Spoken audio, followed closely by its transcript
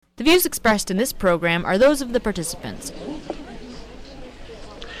The views expressed in this program are those of the participants.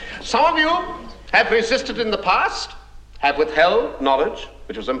 Some of you have resisted in the past, have withheld knowledge,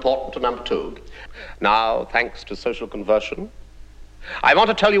 which was important to number two. Now, thanks to social conversion, I want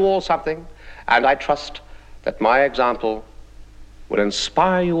to tell you all something, and I trust that my example will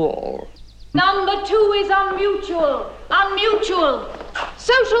inspire you all. Number two is unmutual. Unmutual.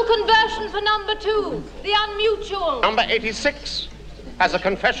 Social conversion for number two. The unmutual. Number 86 has a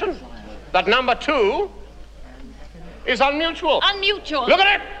confession that number two is unmutual. Unmutual. Look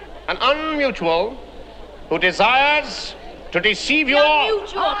at it. An unmutual who desires to deceive you.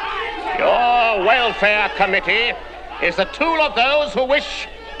 Unmutual. Your welfare committee is the tool of those who wish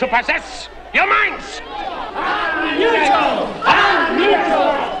to possess your minds. Unmutual!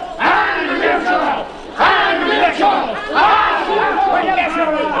 Unmutual! Unmutual! Unmutual!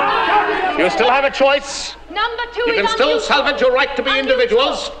 Unmutual! You still have a choice. Number two You is can still unmutual. salvage your right to be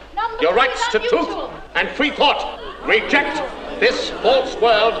individuals, Number your two rights is to unmutual. truth and free thought. Reject this false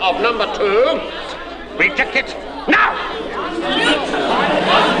world of number two. Reject it now!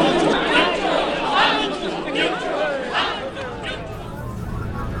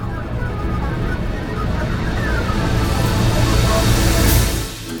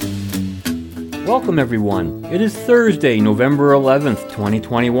 Welcome everyone. It is Thursday, November 11th,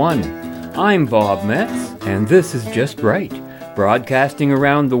 2021. I'm Bob Metz, and this is Just Right, broadcasting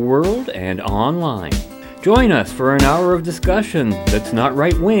around the world and online. Join us for an hour of discussion that's not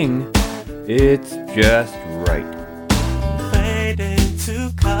right-wing, it's just right. Fade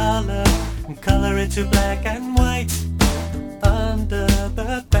into color, and color into black and white. Under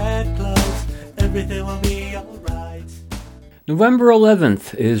the bedclothes, everything will be alright. November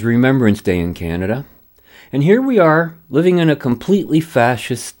 11th is Remembrance Day in Canada, and here we are, living in a completely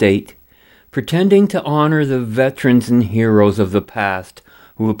fascist state, pretending to honor the veterans and heroes of the past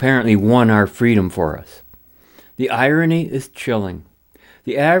who apparently won our freedom for us. The irony is chilling.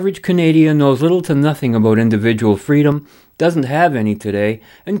 The average Canadian knows little to nothing about individual freedom, doesn't have any today,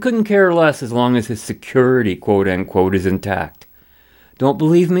 and couldn't care less as long as his security, quote-unquote, is intact. Don't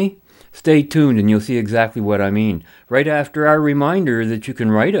believe me? Stay tuned and you'll see exactly what I mean, right after our reminder that you can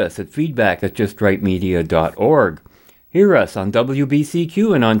write us at feedback@justrightmedia.org. Hear us on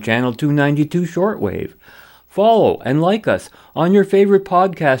WBCQ and on Channel 292 Shortwave. Follow and like us on your favorite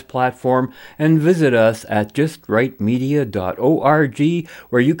podcast platform and visit us at justrightmedia.org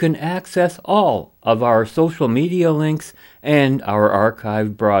where you can access all of our social media links and our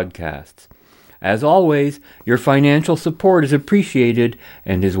archived broadcasts. As always, your financial support is appreciated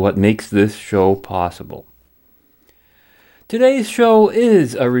and is what makes this show possible. Today's show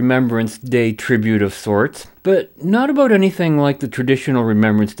is a Remembrance Day tribute of sorts, but not about anything like the traditional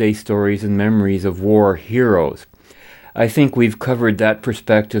Remembrance Day stories and memories of war heroes. I think we've covered that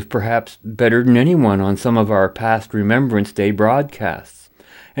perspective perhaps better than anyone on some of our past Remembrance Day broadcasts.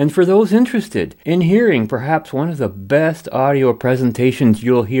 And for those interested in hearing perhaps one of the best audio presentations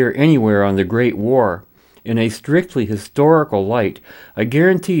you'll hear anywhere on the Great War, in a strictly historical light, I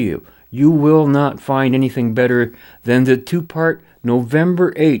guarantee you will not find anything better than the two-part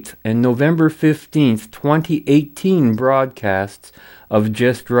November 8th and November 15th, 2018 broadcasts of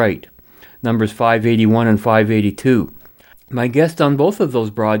Just Right, numbers 581 and 582. My guest on both of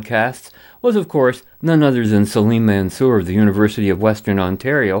those broadcasts was, of course, none other than Salim Mansour of the University of Western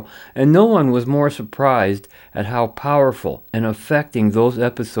Ontario, and no one was more surprised at how powerful and affecting those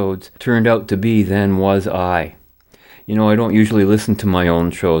episodes turned out to be than was I. You know, I don't usually listen to my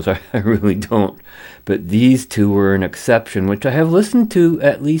own shows, I really don't, but these two were an exception, which I have listened to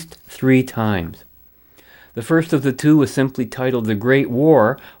at least 3 times. The first of the two was simply titled The Great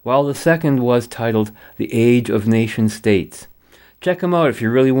War, while the second was titled The Age of Nation States. Check them out if you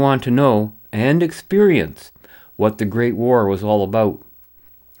really want to know and experience what the Great War was all about.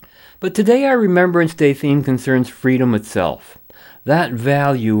 But today our Remembrance Day theme concerns freedom itself. That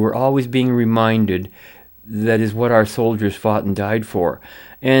value we're always being reminded that is what our soldiers fought and died for.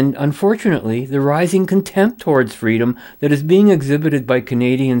 And unfortunately, the rising contempt towards freedom that is being exhibited by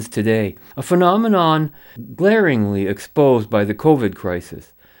Canadians today, a phenomenon glaringly exposed by the COVID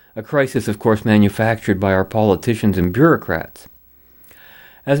crisis, a crisis, of course, manufactured by our politicians and bureaucrats.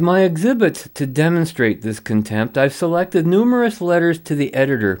 As my exhibit to demonstrate this contempt, I've selected numerous letters to the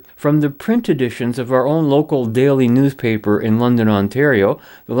editor from the print editions of our own local daily newspaper in London, Ontario,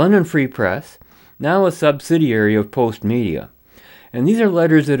 the London Free Press, now a subsidiary of Post Media. And these are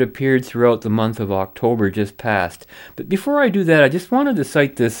letters that appeared throughout the month of October just past. But before I do that, I just wanted to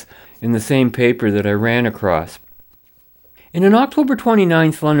cite this in the same paper that I ran across. In an October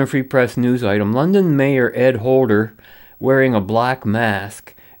 29th London Free Press news item, London Mayor Ed Holder, wearing a black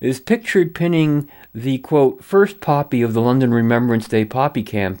mask is pictured pinning the, quote, first poppy of the London Remembrance Day poppy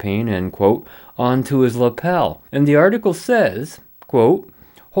campaign, end quote, onto his lapel. And the article says, quote,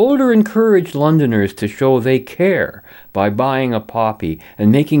 Holder encouraged Londoners to show they care by buying a poppy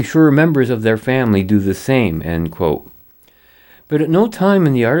and making sure members of their family do the same, end quote. But at no time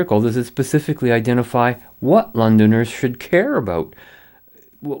in the article does it specifically identify what Londoners should care about.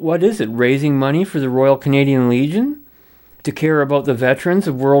 What is it, raising money for the Royal Canadian Legion? To care about the veterans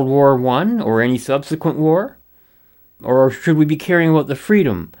of World War I or any subsequent war? Or should we be caring about the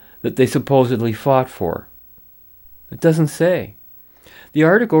freedom that they supposedly fought for? It doesn't say. The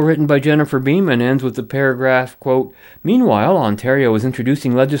article written by Jennifer Beeman ends with the paragraph, quote, Meanwhile, Ontario is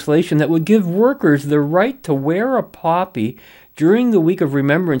introducing legislation that would give workers the right to wear a poppy during the week of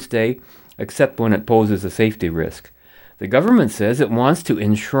Remembrance Day, except when it poses a safety risk. The government says it wants to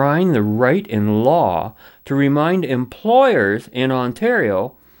enshrine the right in law to remind employers in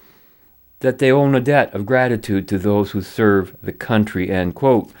Ontario that they own a debt of gratitude to those who serve the country, end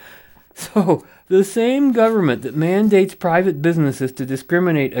quote. So, the same government that mandates private businesses to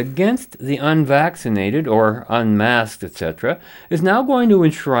discriminate against the unvaccinated or unmasked, etc., is now going to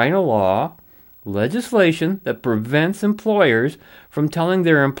enshrine a law, legislation that prevents employers from telling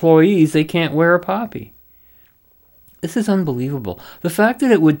their employees they can't wear a poppy. This is unbelievable. The fact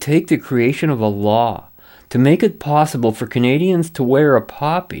that it would take the creation of a law to make it possible for Canadians to wear a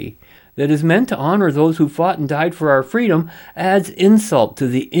poppy that is meant to honor those who fought and died for our freedom adds insult to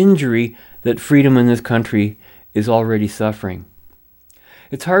the injury that freedom in this country is already suffering.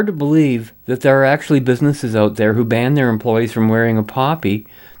 It's hard to believe that there are actually businesses out there who ban their employees from wearing a poppy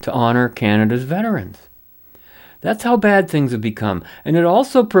to honor Canada's veterans. That's how bad things have become, and it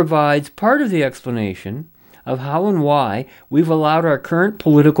also provides part of the explanation of how and why we've allowed our current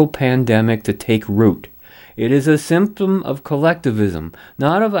political pandemic to take root. It is a symptom of collectivism,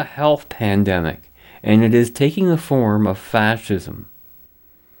 not of a health pandemic, and it is taking the form of fascism.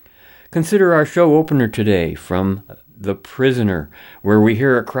 Consider our show opener today from The Prisoner, where we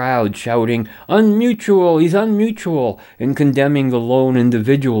hear a crowd shouting, "Unmutual, he's unmutual," and condemning the lone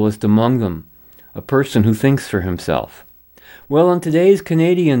individualist among them, a person who thinks for himself. Well, in today's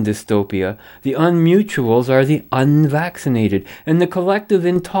Canadian dystopia, the unmutuals are the unvaccinated, and the collective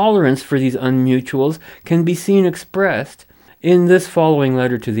intolerance for these unmutuals can be seen expressed in this following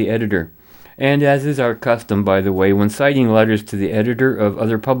letter to the editor. And as is our custom, by the way, when citing letters to the editor of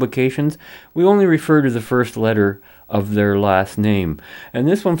other publications, we only refer to the first letter of their last name. And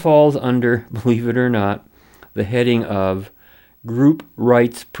this one falls under, believe it or not, the heading of Group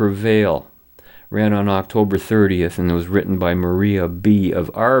Rights Prevail. Ran on October 30th, and it was written by Maria B. of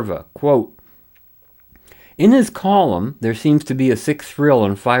Arva. Quote, In his column, There Seems to Be a Sick Thrill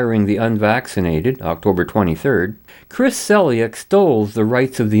in Firing the Unvaccinated, October 23rd, Chris Selly extols the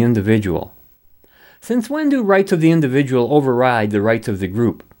rights of the individual. Since when do rights of the individual override the rights of the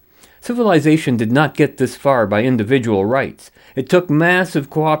group? Civilization did not get this far by individual rights. It took massive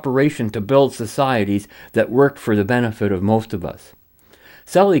cooperation to build societies that worked for the benefit of most of us.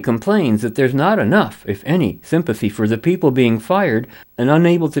 Selly complains that there's not enough, if any, sympathy for the people being fired and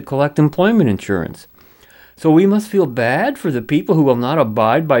unable to collect employment insurance. So we must feel bad for the people who will not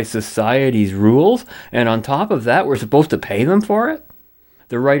abide by society's rules, and on top of that, we're supposed to pay them for it?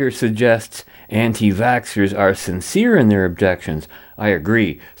 The writer suggests anti-vaxxers are sincere in their objections. I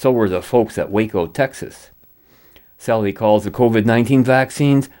agree, so were the folks at Waco, Texas. Selly calls the COVID-19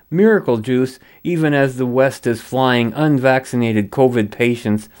 vaccines miracle juice, even as the West is flying unvaccinated COVID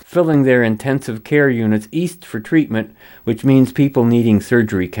patients, filling their intensive care units east for treatment, which means people needing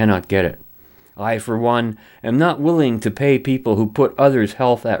surgery cannot get it. I, for one, am not willing to pay people who put others'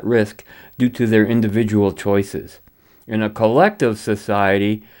 health at risk due to their individual choices. In a collective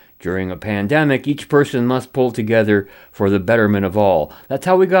society, during a pandemic, each person must pull together for the betterment of all. That's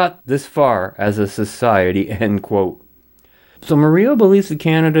how we got this far as a society, end quote. So Maria believes that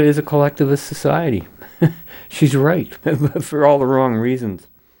Canada is a collectivist society. She's right, but for all the wrong reasons.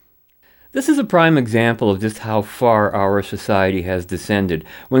 This is a prime example of just how far our society has descended,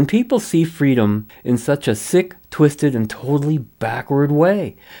 when people see freedom in such a sick, twisted, and totally backward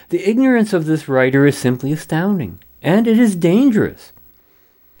way. The ignorance of this writer is simply astounding, and it is dangerous.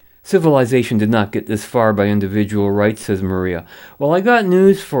 Civilization did not get this far by individual rights, says Maria. Well, I got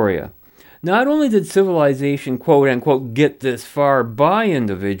news for you. Not only did civilization, quote-unquote, get this far by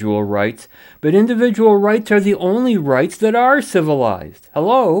individual rights, but individual rights are the only rights that are civilized.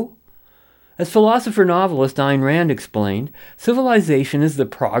 Hello? As philosopher-novelist Ayn Rand explained, civilization is the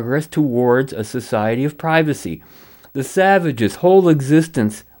progress towards a society of privacy. The savage's whole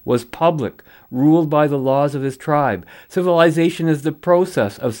existence was public, ruled by the laws of his tribe. Civilization is the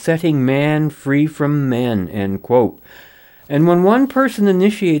process of setting man free from men, end quote. And when one person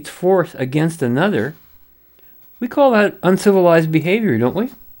initiates force against another, we call that uncivilized behavior, don't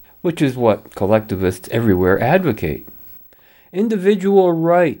we? Which is what collectivists everywhere advocate. Individual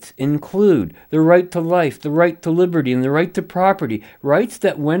rights include the right to life, the right to liberty, and the right to property, rights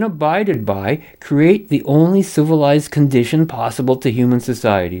that, when abided by, create the only civilized condition possible to human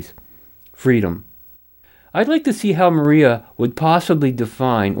societies: freedom. I'd like to see how Maria would possibly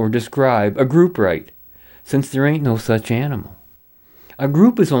define or describe a group right, since there ain't no such animal. A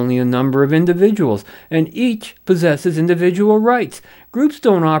group is only a number of individuals, and each possesses individual rights. Groups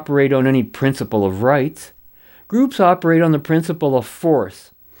don't operate on any principle of rights. Groups operate on the principle of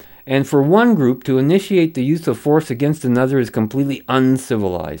force, and for one group to initiate the use of force against another is completely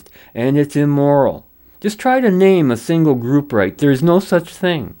uncivilized, and it's immoral. Just try to name a single group right. There's no such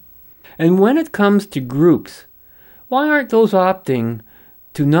thing. And when it comes to groups, why aren't those opting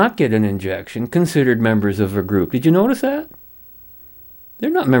to not get an injection considered members of a group? Did you notice that? They're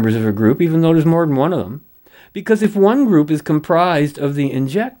not members of a group, even though there's more than one of them. Because if one group is comprised of the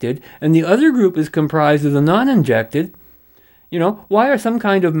injected and the other group is comprised of the non-injected, why are some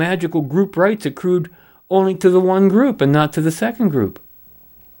kind of magical group rights accrued only to the one group and not to the second group?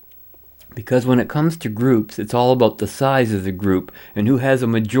 Because when it comes to groups, it's all about the size of the group and who has a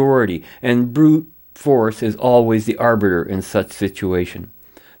majority, and brute force is always the arbiter in such situation.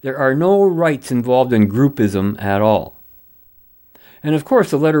 There are no rights involved in groupism at all. And of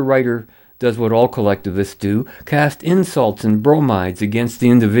course, the letter writer does what all collectivists do: cast insults and bromides against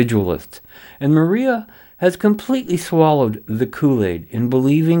the individualists. And Maria has completely swallowed the Kool-Aid in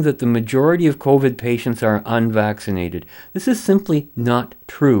believing that the majority of COVID patients are unvaccinated. This is simply not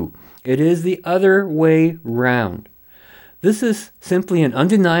true. It is the other way round. This is simply an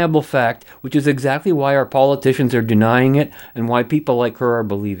undeniable fact, which is exactly why our politicians are denying it and why people like her are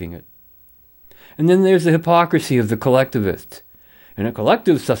believing it. And then there's the hypocrisy of the collectivists. In a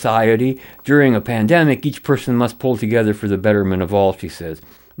collective society, during a pandemic, each person must pull together for the betterment of all, she says.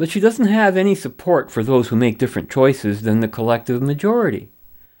 But she doesn't have any support for those who make different choices than the collective majority.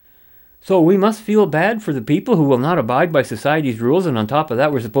 So we must feel bad for the people who will not abide by society's rules, and on top of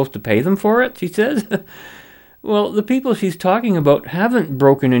that we're supposed to pay them for it, she says. Well, the people she's talking about haven't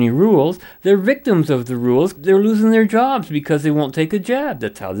broken any rules. They're victims of the rules. They're losing their jobs because they won't take a jab.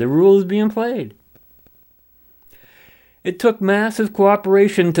 That's how the rule is being played. It took massive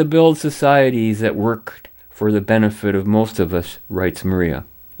cooperation to build societies that worked for the benefit of most of us, writes Maria.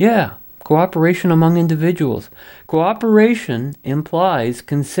 Yeah, cooperation among individuals. Cooperation implies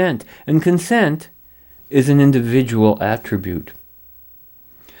consent, and consent is an individual attribute.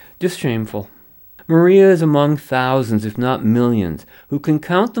 Just shameful. Maria is among thousands, if not millions, who can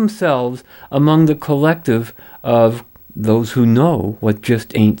count themselves among the collective of those who know what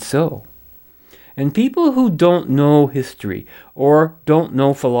just ain't so. And people who don't know history or don't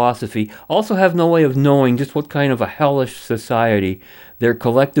know philosophy also have no way of knowing just what kind of a hellish society their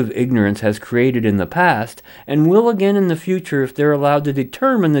collective ignorance has created in the past, and will again in the future if they're allowed to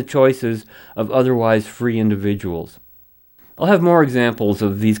determine the choices of otherwise free individuals. I'll have more examples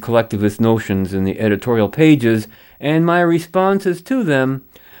of these collectivist notions in the editorial pages and my responses to them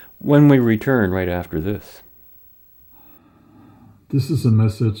when we return right after this. This is a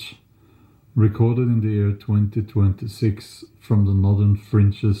message recorded in the year 2026 from the northern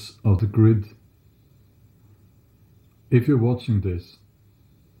fringes of the grid. If you're watching this,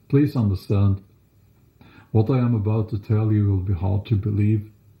 please understand what I am about to tell you will be hard to believe,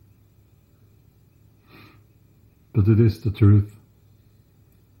 but it is the truth.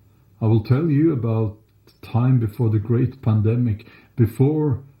 I will tell you about the time before the great pandemic,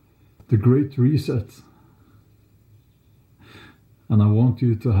 before the great reset. And I want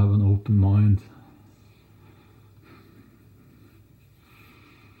you to have an open mind.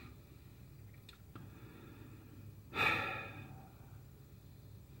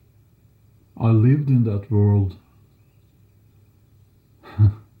 I lived in that world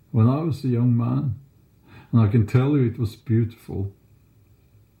when I was a young man, and I can tell you it was beautiful.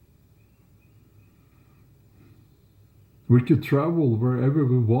 We could travel wherever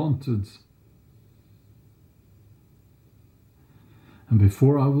we wanted. And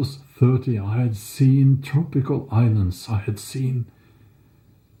before I was 30, I had seen tropical islands. I had seen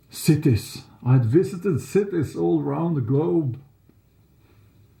cities. I had visited cities all around the globe.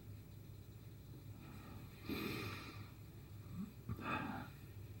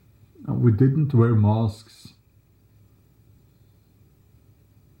 And we didn't wear masks.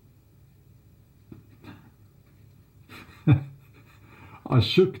 I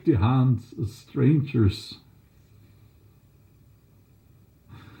shook the hands of strangers.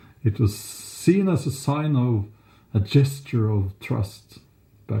 It was seen as a sign of a gesture of trust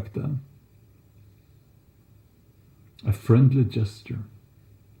back then. A friendly gesture.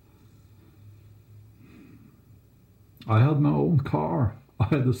 I had my own car. I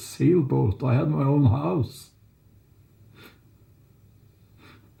had a sailboat. I had my own house.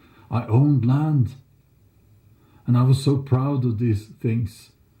 I owned land. And I was so proud of these things.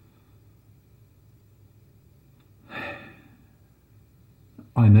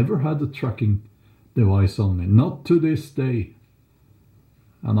 I never had a tracking device on me, not to this day.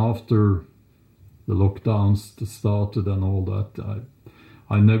 And after the lockdowns that started and all that,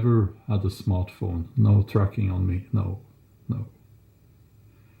 I never had a smartphone, no tracking on me, no.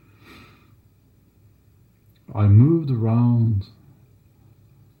 I moved around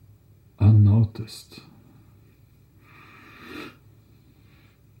unnoticed.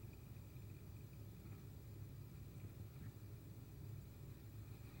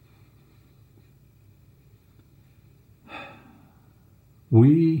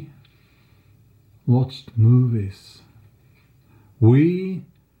 We watched movies. We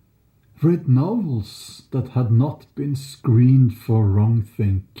read novels that had not been screened for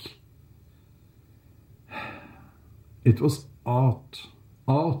wrongthink. It was art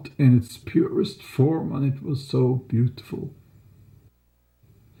in its purest form, and it was so beautiful.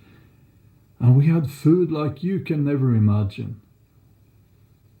 And we had food like you can never imagine.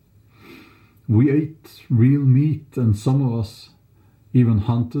 We ate real meat, and some of us even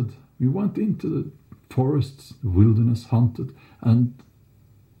hunted. We went into the forests, the wilderness, hunted, and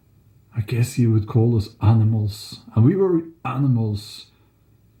I guess you would call us animals. And we were animals,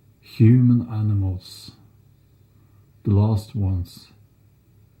 human animals, the last ones.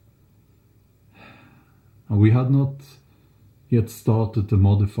 And we had not yet started to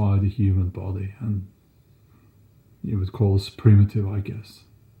modify the human body, and you would call us primitive, I guess.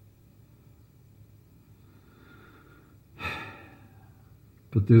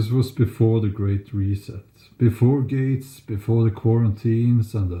 But this was before the Great Reset, before Gates, before the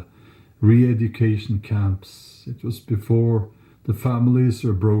quarantines and the re-education camps. It was before the families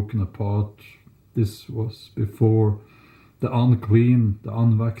were broken apart. This was before the unclean, the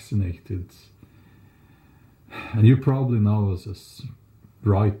unvaccinated. And you probably know us as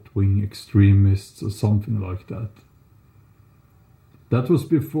right-wing extremists or something like that. That was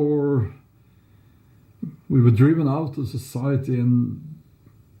before we were driven out of society and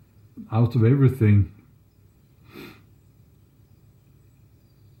out of everything.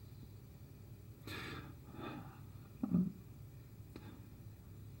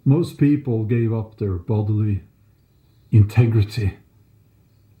 Most people gave up their bodily integrity,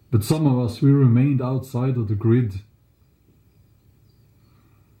 but some of us, we remained outside of the grid.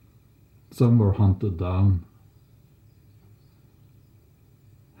 Some were hunted down.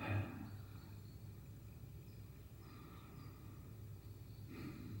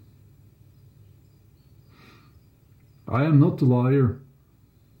 I am not a liar.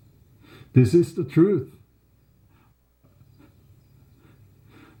 This is the truth.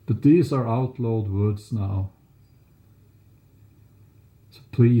 But these are outlawed words now. So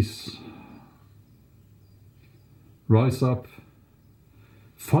please, rise up,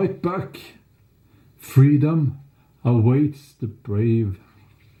 fight back. Freedom awaits the brave.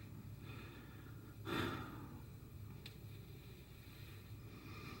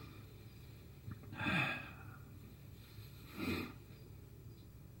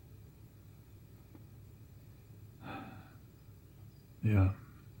 Yeah.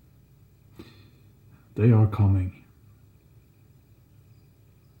 They are coming.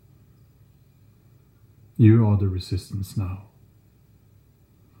 You are the resistance now.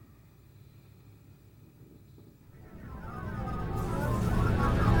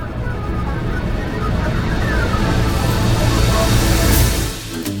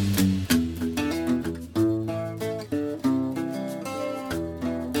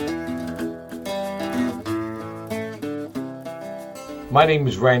 My name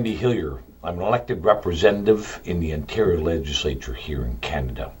is Randy Hillier. I'm an elected representative in the Ontario Legislature here in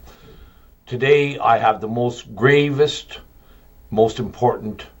Canada. Today I have the most gravest, most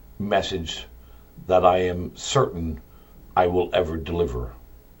important message that I am certain I will ever deliver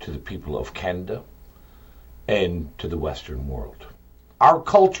to the people of Canada and to the Western world. Our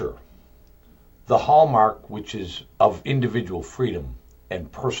culture, the hallmark which is of individual freedom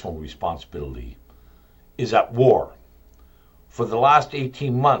and personal responsibility, is at war. For the last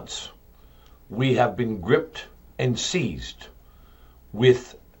 18 months, we have been gripped and seized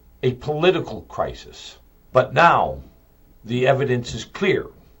with a political crisis. But now, the evidence is clear.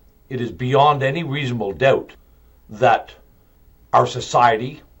 It is beyond any reasonable doubt that our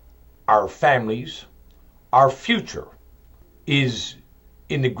society, our families, our future is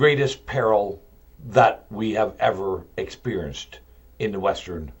in the greatest peril that we have ever experienced in the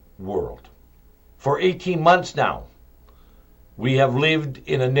Western world. For 18 months now, we have lived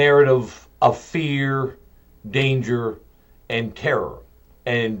in a narrative of fear, danger, and terror,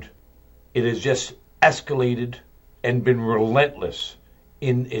 and it has just escalated and been relentless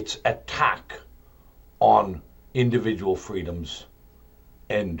in its attack on individual freedoms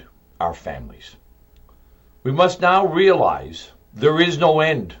and our families. We must now realize there is no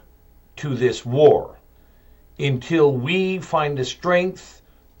end to this war until we find the strength,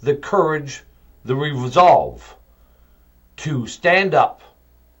 the courage, the resolve to stand up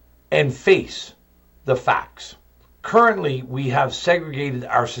and face the facts. Currently, we have segregated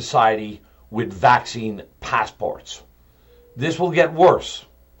our society with vaccine passports. This will get worse.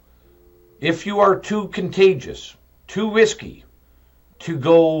 If you are too contagious, too risky to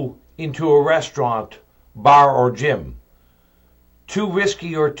go into a restaurant, bar, or gym, too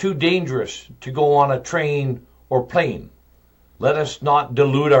risky or too dangerous to go on a train or plane, let us not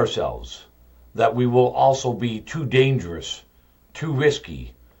delude ourselves that we will also be too dangerous, too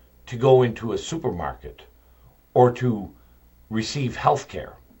risky to go into a supermarket or to receive health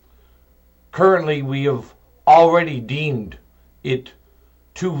care. Currently, we have already deemed it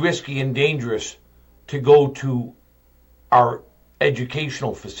too risky and dangerous to go to our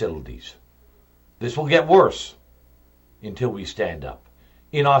educational facilities. This will get worse until we stand up.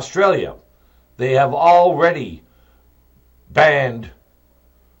 In Australia, they have already banned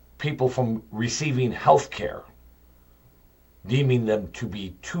people from receiving health care, deeming them to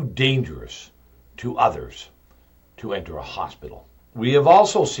be too dangerous to others to enter a hospital. We have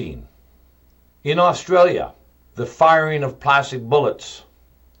also seen in Australia the firing of plastic bullets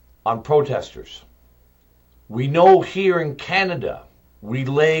on protesters. We know here in Canada we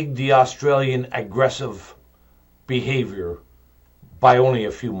lagged the Australian aggressive behavior by only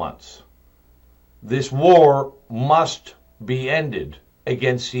a few months. This war must be ended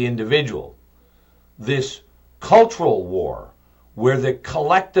against the individual. This cultural war, where the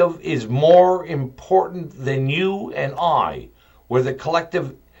collective is more important than you and I, where the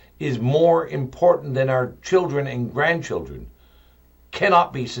collective is more important than our children and grandchildren,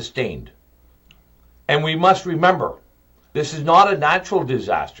 cannot be sustained. And we must remember, this is not a natural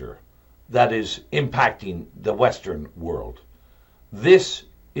disaster that is impacting the Western world. This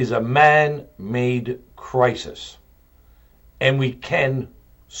is a man-made crisis, and we can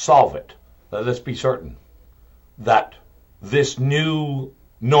solve it. Let us be certain that this new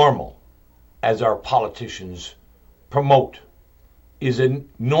normal, as our politicians promote, is a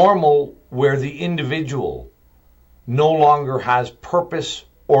normal where the individual no longer has purpose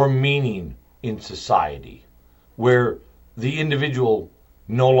or meaning in society, where the individual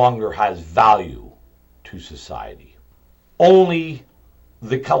no longer has value to society. Only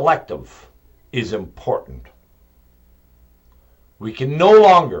the collective is important. We can no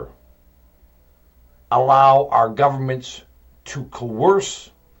longer allow our governments to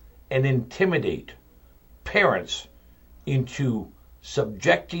coerce and intimidate parents into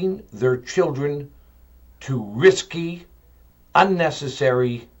subjecting their children to risky,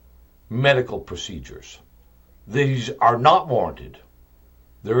 unnecessary medical procedures. These are not warranted.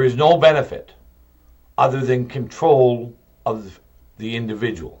 There is no benefit other than control of the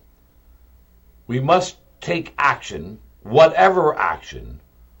individual. We must take action, whatever action,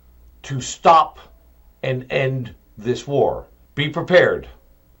 to stop and end this war. Be prepared.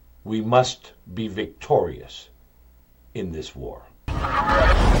 We must be victorious in this war.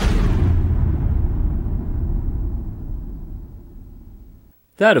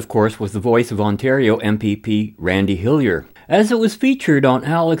 That, of course, was the voice of Ontario MPP Randy Hillier, as it was featured on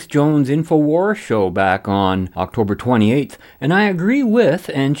Alex Jones' InfoWars show back on October 28th, and I agree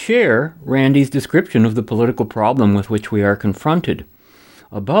with and share Randy's description of the political problem with which we are confronted.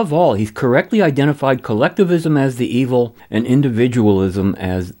 Above all, he's correctly identified collectivism as the evil and individualism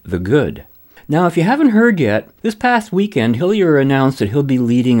as the good. Now, if you haven't heard yet, this past weekend, Hillier announced that he'll be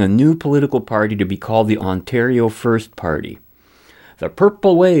leading a new political party to be called the Ontario First Party. The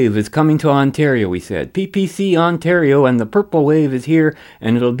Purple Wave is coming to Ontario, he said. PPC Ontario, and the Purple Wave is here,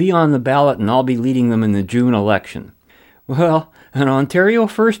 and it'll be on the ballot, and I'll be leading them in the June election. Well, an Ontario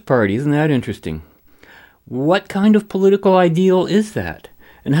First Party, isn't that interesting? What kind of political ideal is that?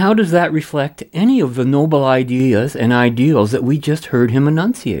 And how does that reflect any of the noble ideas and ideals that we just heard him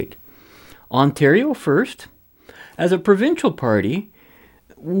enunciate? Ontario First? As a provincial party,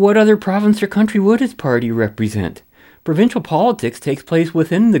 what other province or country would his party represent? provincial politics takes place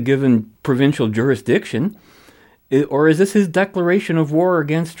within the given provincial jurisdiction, or is this his declaration of war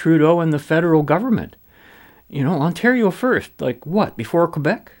against Trudeau and the federal government? You know, Ontario first, like what? Before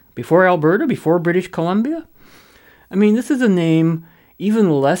Quebec? Before Alberta? Before British Columbia? I mean, this is a name even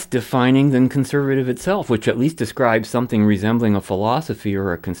less defining than conservative itself, which at least describes something resembling a philosophy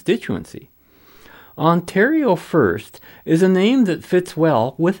or a constituency. Ontario First is a name that fits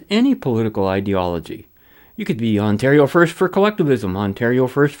well with any political ideology. You could be Ontario First for collectivism, Ontario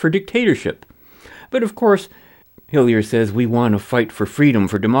First for dictatorship. But of course, Hillier says we want to fight for freedom,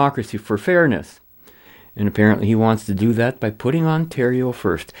 for democracy, for fairness. And apparently he wants to do that by putting Ontario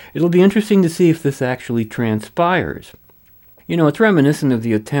first. It'll be interesting to see if this actually transpires. You know, it's reminiscent of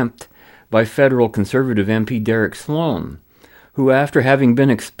the attempt by federal Conservative MP Derek Sloan, who, after having been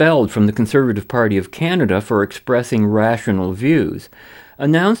expelled from the Conservative Party of Canada for expressing rational views,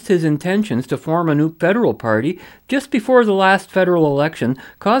 announced his intentions to form a new federal party just before the last federal election,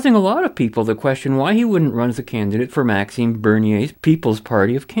 causing a lot of people to question why he wouldn't run as a candidate for Maxime Bernier's People's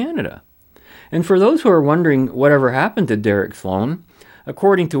Party of Canada. And for those who are wondering whatever happened to Derek Sloan,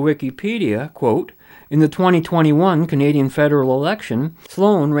 according to Wikipedia, quote, in the 2021 Canadian federal election,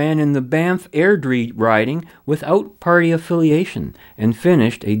 Sloan ran in the Banff Airdrie riding without party affiliation and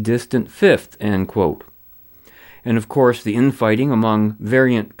finished a distant fifth, end quote. And of course, the infighting among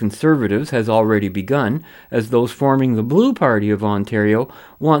variant Conservatives has already begun, as those forming the Blue Party of Ontario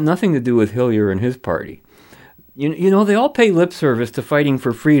want nothing to do with Hillier and his party. You know, they all pay lip service to fighting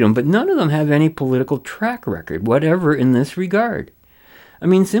for freedom, but none of them have any political track record, whatever, in this regard. I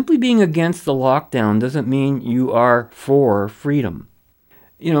mean, simply being against the lockdown doesn't mean you are for freedom.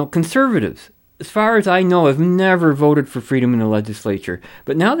 You know, Conservatives, as far as I know, have never voted for freedom in the legislature,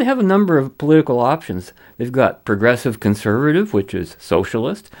 but now they have a number of political options. They've got Progressive Conservative, which is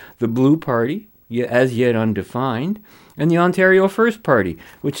socialist, the Blue Party, as yet undefined, and the Ontario First Party,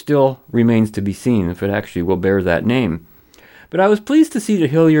 which still remains to be seen if it actually will bear that name. But I was pleased to see that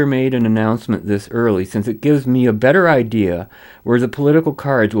Hillier made an announcement this early, since it gives me a better idea where the political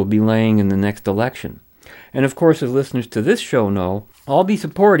cards will be laying in the next election. And of course, as listeners to this show know, I'll be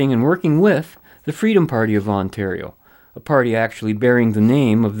supporting and working with the Freedom Party of Ontario, a party actually bearing the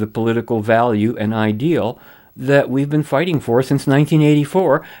name of the political value and ideal that we've been fighting for since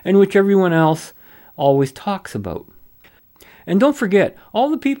 1984, and which everyone else always talks about. And don't forget, all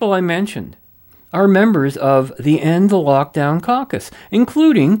the people I mentioned are members of the End the Lockdown Caucus,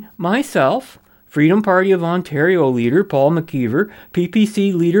 including myself, Freedom Party of Ontario leader Paul McKeever,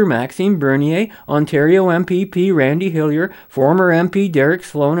 PPC leader Maxime Bernier, Ontario MPP Randy Hillier, former MP Derek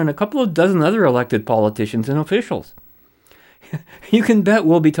Sloan, and a couple of dozen other elected politicians and officials. You can bet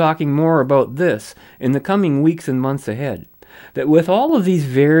we'll be talking more about this in the coming weeks and months ahead. That with all of these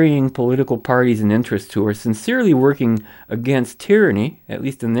varying political parties and interests who are sincerely working against tyranny, at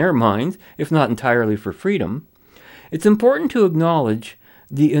least in their minds, if not entirely for freedom, it's important to acknowledge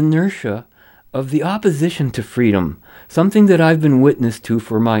the inertia of the opposition to freedom, something that I've been witness to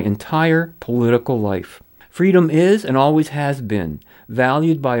for my entire political life. Freedom is, and always has been,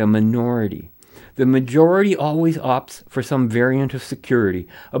 valued by a minority. The majority always opts for some variant of security,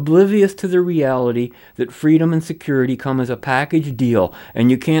 oblivious to the reality that freedom and security come as a package deal,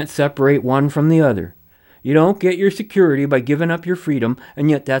 and you can't separate one from the other. You don't get your security by giving up your freedom, and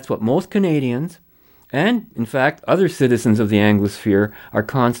yet that's what most Canadians, and, in fact, other citizens of the Anglosphere, are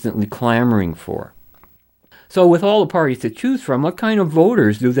constantly clamoring for. So with all the parties to choose from, what kind of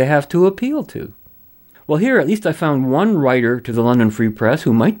voters do they have to appeal to? Well, here at least I found one writer to the London Free Press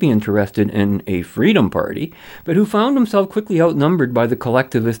who might be interested in a Freedom Party, but who found himself quickly outnumbered by the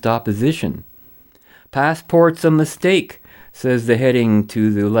collectivist opposition. Passport's a mistake, says the heading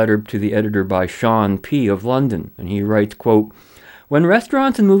to the letter to the editor by Sean P. of London, and he writes, quote, when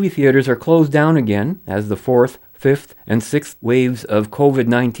restaurants and movie theaters are closed down again, as the 4th, 5th, and 6th waves of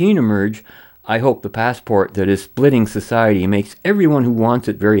COVID-19 emerge, I hope the passport that is splitting society makes everyone who wants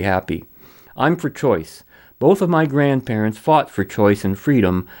it very happy. I'm for choice. Both of my grandparents fought for choice and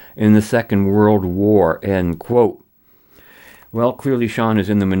freedom in the Second World War, end quote. Well, clearly Sean is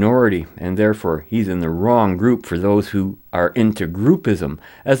in the minority, and therefore he's in the wrong group for those who are into groupism,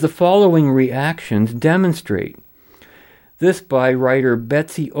 as the following reactions demonstrate. This by writer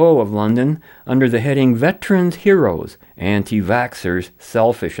Betsy O. of London under the heading Veterans Heroes, Anti-Vaxxers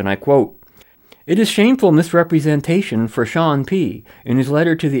Selfish, and I quote, it is shameful misrepresentation for Sean P., in his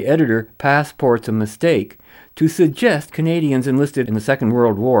letter to the editor, Passport's a Mistake, to suggest Canadians enlisted in the Second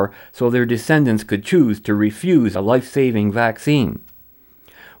World War so their descendants could choose to refuse a life-saving vaccine.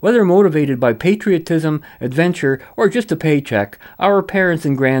 Whether motivated by patriotism, adventure, or just a paycheck, our parents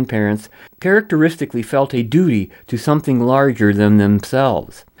and grandparents characteristically felt a duty to something larger than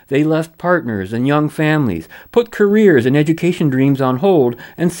themselves. They left partners and young families, put careers and education dreams on hold,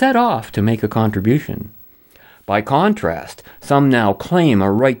 and set off to make a contribution. By contrast, some now claim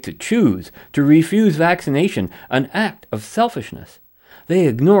a right to choose, to refuse vaccination, an act of selfishness. They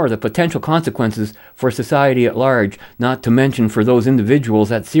ignore the potential consequences for society at large, not to mention for those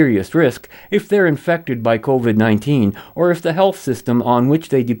individuals at serious risk if they're infected by COVID-19 or if the health system on which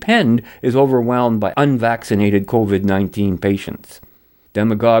they depend is overwhelmed by unvaccinated COVID-19 patients.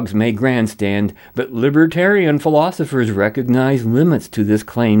 Demagogues may grandstand, but libertarian philosophers recognize limits to this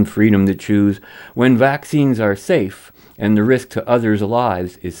claimed freedom to choose when vaccines are safe and the risk to others'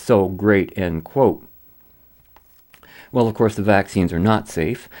 lives is so great, end quote. Well, of course, the vaccines are not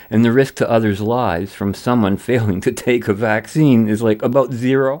safe, and the risk to others' lives from someone failing to take a vaccine is like about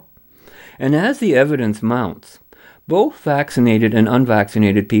zero. And as the evidence mounts, both vaccinated and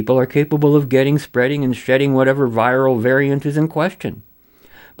unvaccinated people are capable of getting, spreading, and shedding whatever viral variant is in question.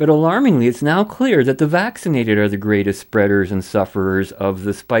 But alarmingly, it's now clear that the vaccinated are the greatest spreaders and sufferers of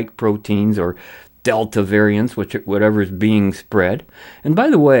the spike proteins or Delta variants, whatever is being spread. And by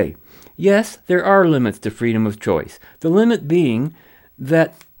the way, yes, there are limits to freedom of choice. The limit being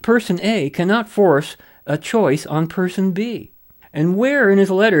that person A cannot force a choice on person B. And where in his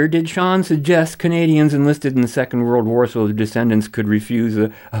letter did Sean suggest Canadians enlisted in the Second World War so their descendants could refuse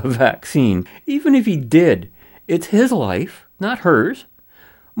a vaccine? Even if he did, it's his life, not hers.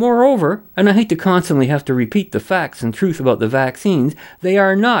 Moreover, and I hate to constantly have to repeat the facts and truth about the vaccines, they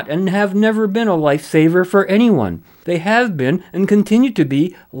are not and have never been a lifesaver for anyone. They have been and continue to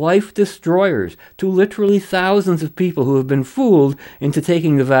be life destroyers to literally thousands of people who have been fooled into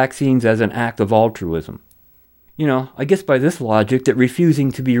taking the vaccines as an act of altruism. You know, I guess by this logic that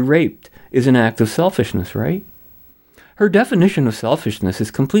refusing to be raped is an act of selfishness, right? Her definition of selfishness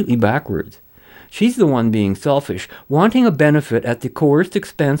is completely backwards. She's the one being selfish, wanting a benefit at the coerced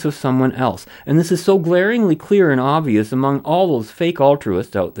expense of someone else. And this is so glaringly clear and obvious among all those fake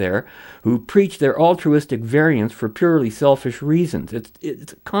altruists out there who preach their altruistic variants for purely selfish reasons.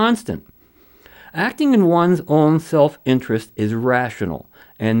 It's constant. Acting in one's own self-interest is rational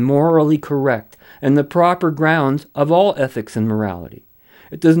and morally correct and the proper grounds of all ethics and morality.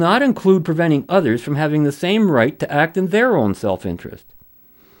 It does not include preventing others from having the same right to act in their own self-interest.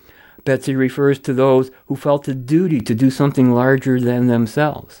 Betsy refers to those who felt a duty to do something larger than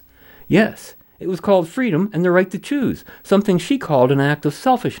themselves. Yes, it was called freedom and the right to choose, something she called an act of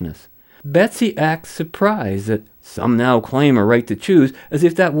selfishness. Betsy acts surprised that some now claim a right to choose as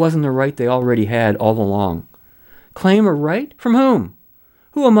if that wasn't a right they already had all along. Claim a right? From whom?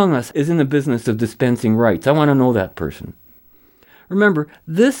 Who among us is in the business of dispensing rights? I want to know that person. Remember,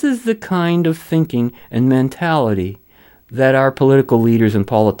 this is the kind of thinking and mentality that our political leaders and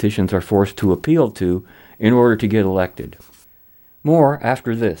politicians are forced to appeal to in order to get elected. More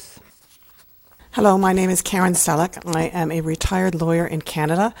after this. Hello, my name is Karen Selleck. I am a retired lawyer in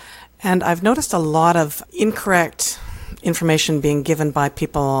Canada, and I've noticed a lot of incorrect information being given by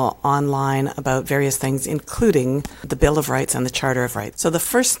people online about various things, including the Bill of Rights and the Charter of Rights. So the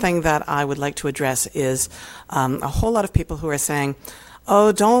first thing that I would like to address is a whole lot of people who are saying,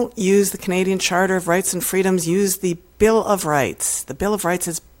 oh, don't use the Canadian Charter of Rights and Freedoms, use the Bill of Rights. The Bill of Rights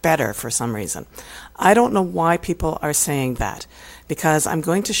is better for some reason. I don't know why people are saying that, because I'm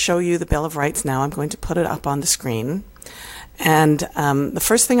going to show you the Bill of Rights now. I'm going to put it up on the screen. And the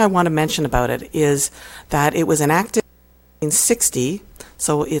first thing I want to mention about it is that it was enacted in 1960,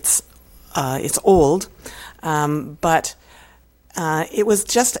 so it's old, but it was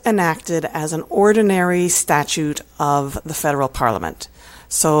just enacted as an ordinary statute of the federal parliament.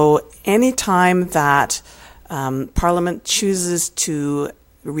 So any time that Parliament chooses to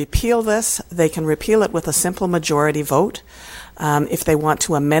repeal this, they can repeal it with a simple majority vote. If they want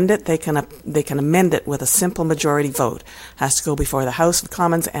to amend it, they can amend it with a simple majority vote. It has to go before the House of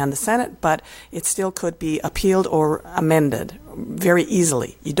Commons and the Senate, but it still could be appealed or amended very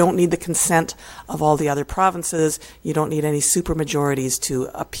easily. You don't need the consent of all the other provinces. You don't need any supermajorities to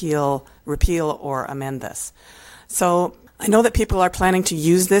repeal, or amend this. So I know that people are planning to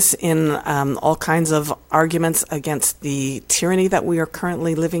use this in all kinds of arguments against the tyranny that we are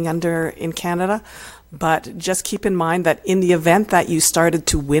currently living under in Canada. But just keep in mind that in the event that you started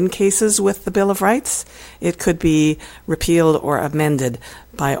to win cases with the Bill of Rights, it could be repealed or amended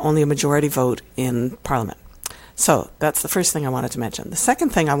by only a majority vote in Parliament. So that's the first thing I wanted to mention. The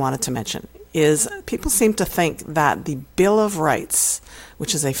second thing I wanted to mention is people seem to think that the Bill of Rights,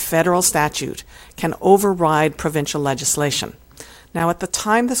 which is a federal statute, can override provincial legislation. Now, at the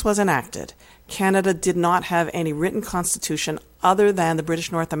time this was enacted, Canada did not have any written constitution other than the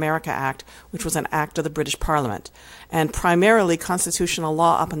British North America Act, which was an act of the British Parliament. And primarily, constitutional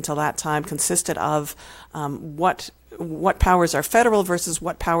law up until that time consisted of what powers are federal versus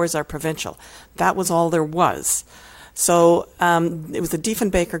what powers are provincial. That was all there was. So it was the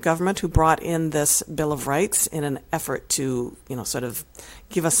Diefenbaker government who brought in this Bill of Rights in an effort to, sort of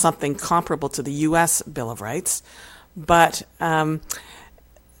give us something comparable to the U.S. Bill of Rights. But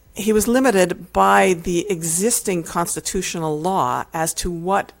he was limited by the existing constitutional law as to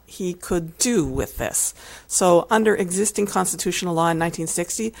what he could do with this. So under existing constitutional law in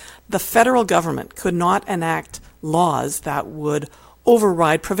 1960, the federal government could not enact laws that would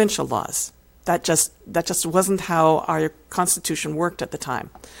override provincial laws. That just wasn't how our Constitution worked at the time.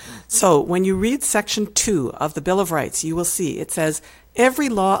 So when you read Section 2 of the Bill of Rights, you will see it says, every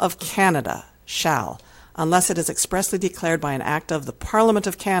law of Canada shall, unless it is expressly declared by an act of the Parliament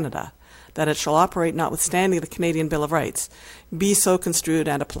of Canada, that it shall operate notwithstanding the Canadian Bill of Rights, be so construed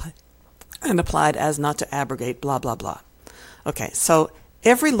and applied as not to abrogate, blah, blah, blah. Okay, so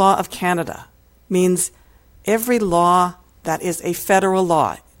every law of Canada means every law that is a federal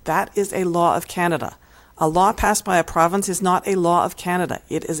law. That is a law of Canada. A law passed by a province is not a law of Canada.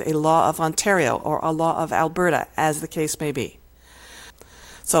 It is a law of Ontario or a law of Alberta, as the case may be.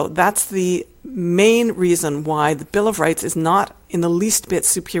 So that's the main reason why the Bill of Rights is not in the least bit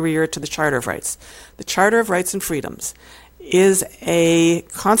superior to the Charter of Rights. The Charter of Rights and Freedoms is a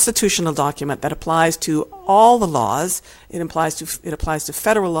constitutional document that applies to all the laws. It applies to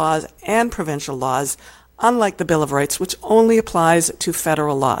federal laws and provincial laws, unlike the Bill of Rights, which only applies to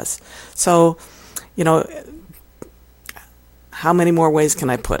federal laws. So, how many more ways can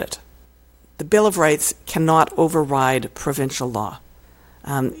I put it? The Bill of Rights cannot override provincial law.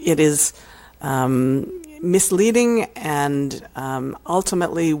 It is misleading and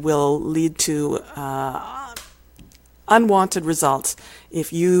ultimately will lead to unwanted results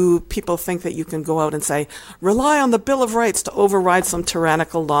if people think that you can go out and say, rely on the Bill of Rights to override some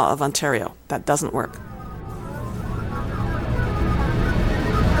tyrannical law of Ontario. That doesn't work.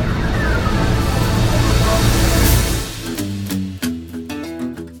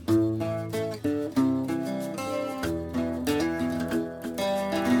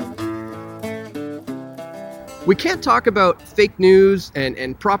 We can't talk about fake news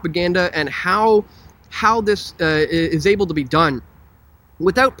and propaganda and how this is able to be done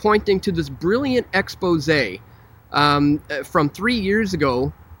without pointing to this brilliant expose from 3 years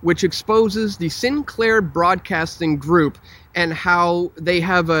ago, which exposes the Sinclair Broadcasting Group and how they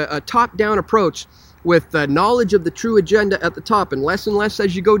have a top-down approach with knowledge of the true agenda at the top and less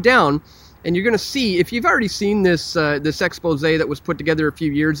as you go down. And you're going to see, if you've already seen this expose that was put together a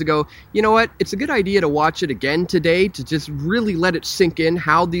few years ago, you know what? It's a good idea to watch it again today to just really let it sink in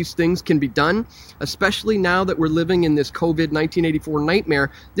how these things can be done, especially now that we're living in this COVID 1984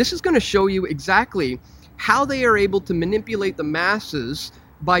 nightmare. This is going to show you exactly how they are able to manipulate the masses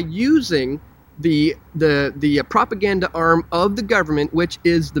by using the propaganda arm of the government, which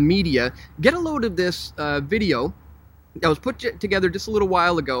is the media. Get a load of this video that was put together just a little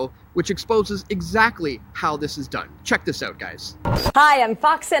while ago, which exposes exactly how this is done. Check this out, guys. Hi, I'm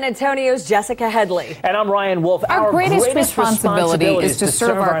Fox San Antonio's Jessica Headley. And I'm Ryan Wolf. Our greatest responsibility is to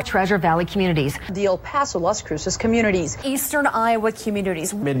serve our Treasure Valley communities, the El Paso, Las Cruces communities, Eastern Iowa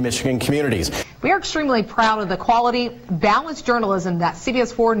communities, Mid-Michigan communities. We are extremely proud of the quality, balanced journalism that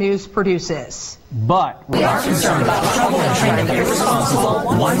CBS 4 News produces. But we are concerned about the trouble and trend of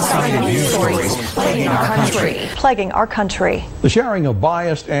irresponsible, one-sided news stories plaguing our country. The sharing of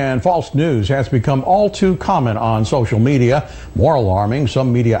biased and false news has become all too common on social media. More alarming,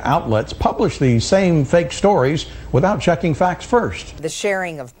 some media outlets publish these same fake stories without checking facts first. The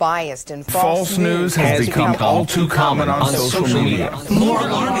sharing of biased and false news has become all too common on social media. More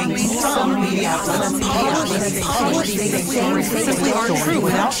alarming, some media outlets publish these stories aren't true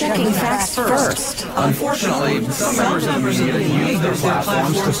without checking facts first. Unfortunately, some members of the media use their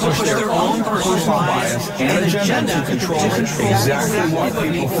platforms to push their own personal bias and agenda to control exactly what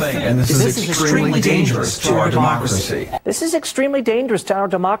people think. And this is extremely dangerous to our democracy. This is extremely dangerous to our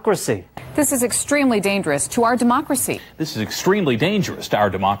democracy. This is extremely dangerous to our democracy. This is extremely dangerous to our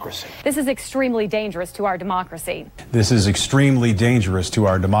democracy. This is extremely dangerous to our democracy. This is extremely dangerous to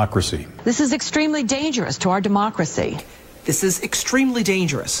our democracy. This is extremely dangerous to our democracy. This is extremely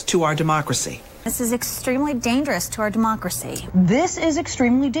dangerous to our democracy. This is extremely dangerous to our democracy. This is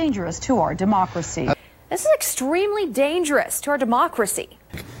extremely dangerous to our democracy. This is extremely dangerous to our democracy.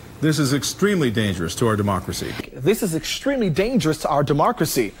 This is extremely dangerous to our democracy. This is extremely dangerous to our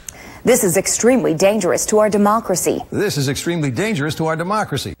democracy. This is extremely dangerous to our democracy. This is extremely dangerous to our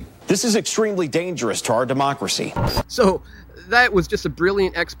democracy. This is extremely dangerous to our democracy. So that was just a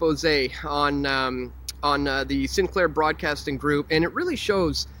brilliant expose on the Sinclair Broadcasting Group, and it really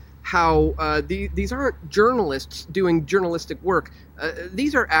shows how these aren't journalists doing journalistic work.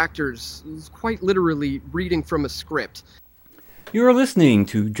 These are actors, quite literally reading from a script. You're listening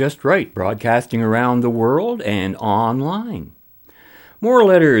to Just Right, broadcasting around the world and online. More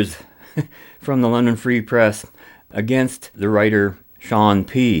letters from the London Free Press against the writer Sean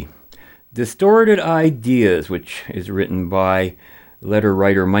P. Distorted Ideas, which is written by letter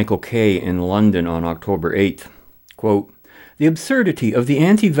writer Michael Kay in London on October 8th. Quote, "The absurdity of the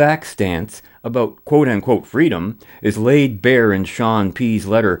anti-vax stance about quote-unquote freedom is laid bare in Sean P.'s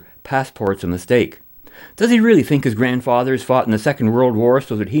letter, Passport's a Mistake. Does he really think his grandfathers fought in the Second World War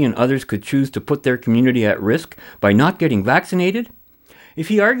so that he and others could choose to put their community at risk by not getting vaccinated? If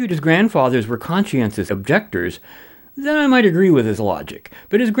he argued his grandfathers were conscientious objectors, then I might agree with his logic.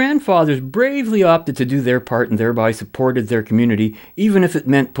 But his grandfathers bravely opted to do their part and thereby supported their community, even if it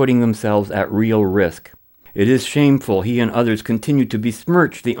meant putting themselves at real risk. It is shameful he and others continue to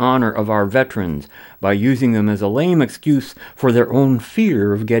besmirch the honor of our veterans by using them as a lame excuse for their own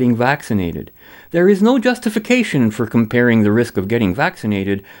fear of getting vaccinated. There is no justification for comparing the risk of getting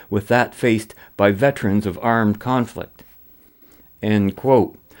vaccinated with that faced by veterans of armed conflict." End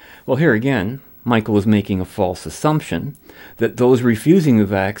quote. Well, here again, Michael is making a false assumption that those refusing the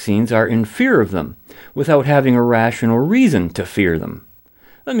vaccines are in fear of them, without having a rational reason to fear them.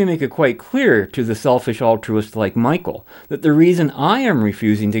 Let me make it quite clear to the selfish altruist like Michael that the reason I am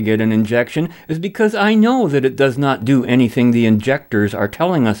refusing to get an injection is because I know that it does not do anything the injectors are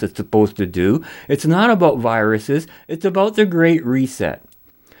telling us it's supposed to do. It's not about viruses, it's about the Great Reset.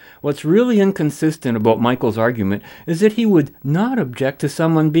 What's really inconsistent about Michael's argument is that he would not object to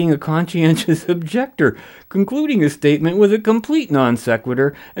someone being a conscientious objector, concluding his statement with a complete non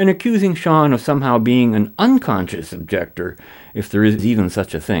sequitur and accusing Sean of somehow being an unconscious objector, if there is even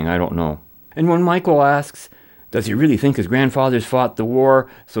such a thing, I don't know. And when Michael asks, does he really think his grandfathers fought the war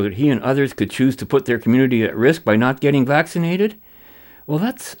so that he and others could choose to put their community at risk by not getting vaccinated? Well,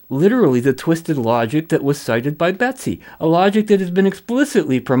 that's literally the twisted logic that was cited by Betsy, a logic that has been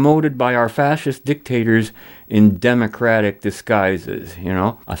explicitly promoted by our fascist dictators in democratic disguises,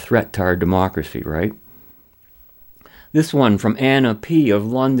 a threat to our democracy, right? This one from Anna P.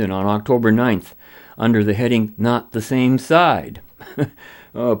 of London on October 9th, under the heading, Not the Same Side.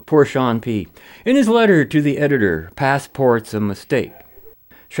 Oh, poor Sean P. In his letter to the editor, Passport's a Mistake,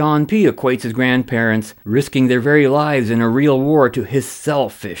 Sean P. equates his grandparents risking their very lives in a real war to his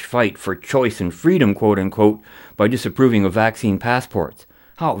selfish fight for choice and freedom, quote-unquote, by disapproving of vaccine passports.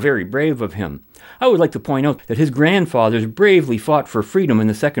 How very brave of him. I would like to point out that his grandfathers bravely fought for freedom in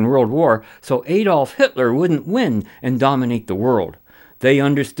the Second World War so Adolf Hitler wouldn't win and dominate the world. They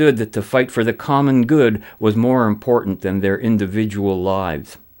understood that to fight for the common good was more important than their individual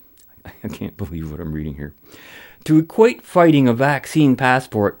lives. I can't believe what I'm reading here. To equate fighting a vaccine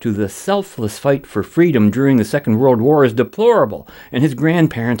passport to the selfless fight for freedom during the Second World War is deplorable, and his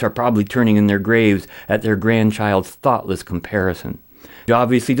grandparents are probably turning in their graves at their grandchild's thoughtless comparison. He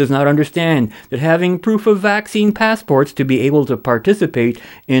obviously does not understand that having proof of vaccine passports to be able to participate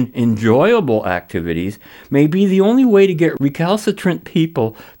in enjoyable activities may be the only way to get recalcitrant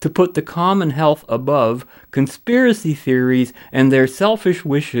people to put the common health above conspiracy theories and their selfish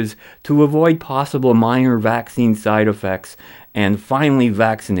wishes to avoid possible minor vaccine side effects and finally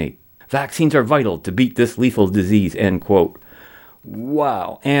vaccinate. Vaccines are vital to beat this lethal disease, end quote.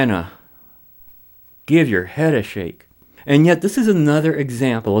 Wow, Anna, give your head a shake. And yet this is another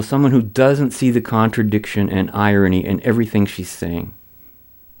example of someone who doesn't see the contradiction and irony in everything she's saying.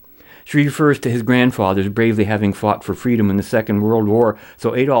 She refers to his grandfathers bravely having fought for freedom in the Second World War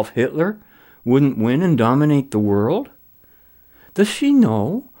so Adolf Hitler wouldn't win and dominate the world? Does she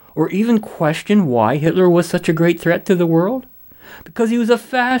know or even question why Hitler was such a great threat to the world? Because he was a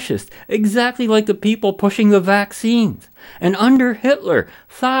fascist, exactly like the people pushing the vaccines. And under Hitler,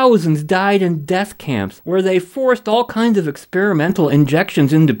 thousands died in death camps where they forced all kinds of experimental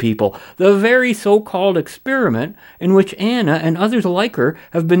injections into people, the very so-called experiment in which Anna and others like her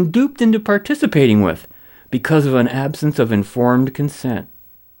have been duped into participating with because of an absence of informed consent.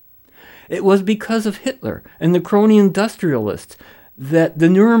 It was because of Hitler and the crony industrialists that the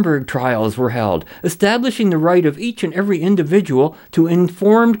Nuremberg trials were held, establishing the right of each and every individual to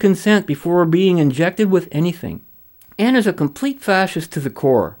informed consent before being injected with anything. Anna's a complete fascist to the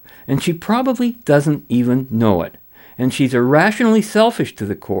core, and she probably doesn't even know it. And she's irrationally selfish to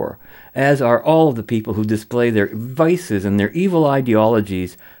the core, as are all of the people who display their vices and their evil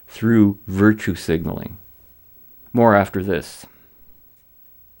ideologies through virtue signaling. More after this.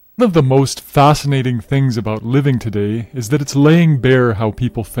 One of the most fascinating things about living today is that it's laying bare how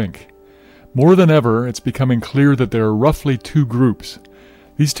people think. More than ever, it's becoming clear that there are roughly two groups.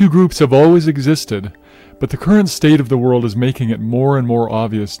 These two groups have always existed, but the current state of the world is making it more and more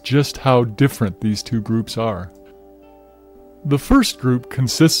obvious just how different these two groups are. The first group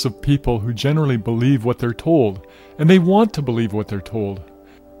consists of people who generally believe what they're told, and they want to believe what they're told.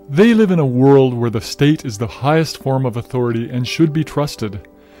 They live in a world where the state is the highest form of authority and should be trusted.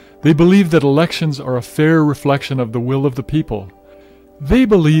 They believe that elections are a fair reflection of the will of the people. They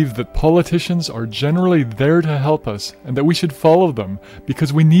believe that politicians are generally there to help us and that we should follow them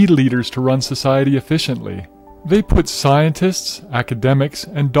because we need leaders to run society efficiently. They put scientists, academics,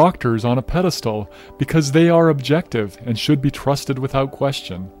 and doctors on a pedestal because they are objective and should be trusted without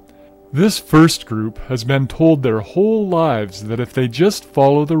question. This first group has been told their whole lives that if they just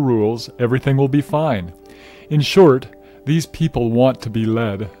follow the rules, everything will be fine. In short, these people want to be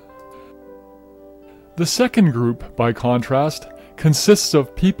led. The second group, by contrast, consists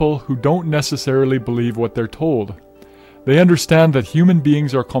of people who don't necessarily believe what they're told. They understand that human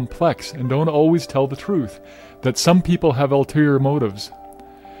beings are complex and don't always tell the truth, that some people have ulterior motives.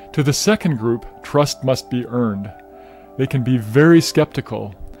 To the second group, trust must be earned. They can be very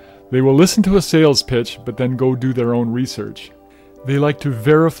skeptical. They will listen to a sales pitch, but then go do their own research. They like to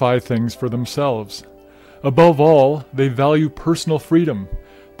verify things for themselves. Above all, they value personal freedom,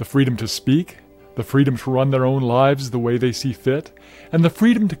 the freedom to speak, the freedom to run their own lives the way they see fit, and the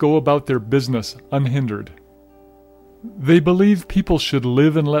freedom to go about their business unhindered. They believe people should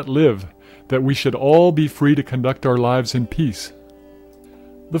live and let live, that we should all be free to conduct our lives in peace.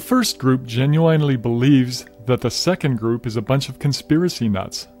 The first group genuinely believes that the second group is a bunch of conspiracy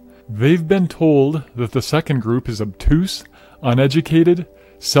nuts. They've been told that the second group is obtuse, uneducated,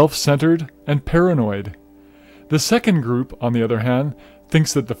 self-centered, and paranoid. The second group, on the other hand,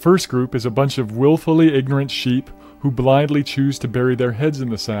 thinks that the first group is a bunch of willfully ignorant sheep who blindly choose to bury their heads in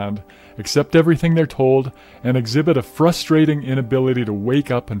the sand, accept everything they're told, and exhibit a frustrating inability to wake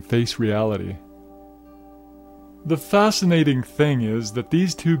up and face reality. The fascinating thing is that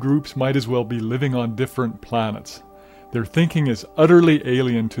these two groups might as well be living on different planets. Their thinking is utterly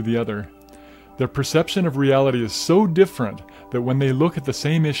alien to the other. Their perception of reality is so different that when they look at the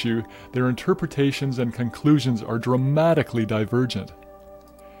same issue, their interpretations and conclusions are dramatically divergent.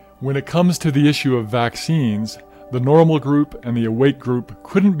 When it comes to the issue of vaccines, the normal group and the awake group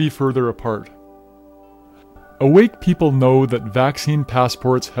couldn't be further apart. Awake people know that vaccine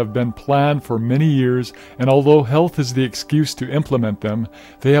passports have been planned for many years, and although health is the excuse to implement them,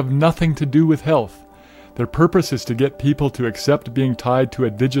 they have nothing to do with health. Their purpose is to get people to accept being tied to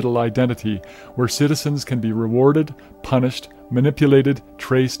a digital identity where citizens can be rewarded, punished, manipulated,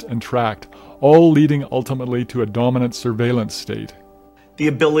 traced, and tracked, all leading ultimately to a dominant surveillance state. The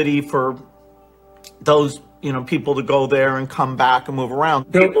ability for those, people to go there and come back and move around.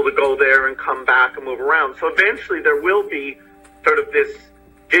 So eventually there will be sort of this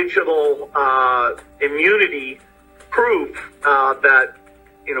digital immunity proof that,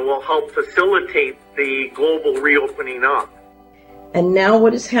 will help facilitate the global reopening up. And now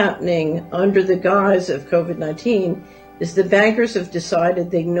what is happening under the guise of COVID-19 is the bankers have decided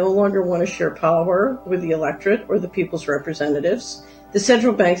they no longer want to share power with the electorate or the people's representatives. The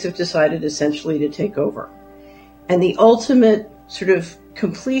central banks have decided essentially to take over. And the ultimate sort of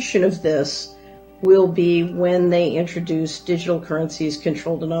completion of this will be when they introduce digital currencies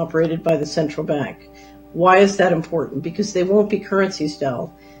controlled and operated by the central bank. Why is that important? Because they won't be currencies,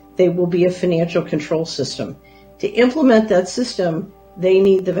 Del. They will be a financial control system. To implement that system, they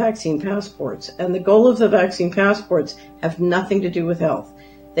need the vaccine passports. And the goal of the vaccine passports have nothing to do with health.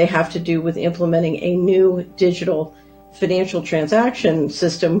 They have to do with implementing a new digital financial transaction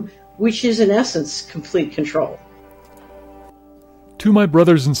system, which is in essence complete control. To my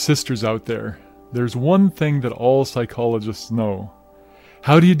brothers and sisters out there, there's one thing that all psychologists know.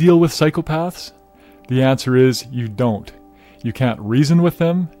 How do you deal with psychopaths? The answer is you don't. You can't reason with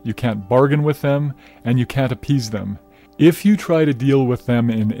them, you can't bargain with them, and you can't appease them. If you try to deal with them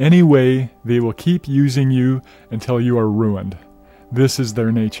in any way, they will keep using you until you are ruined. This is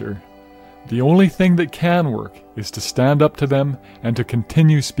their nature. The only thing that can work is to stand up to them and to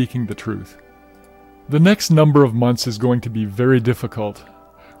continue speaking the truth. The next number of months is going to be very difficult.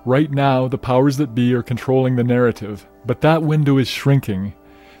 Right now, the powers that be are controlling the narrative, but that window is shrinking.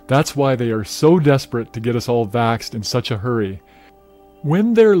 That's why they are so desperate to get us all vaxxed in such a hurry.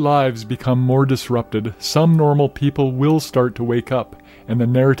 When their lives become more disrupted, some normal people will start to wake up, and the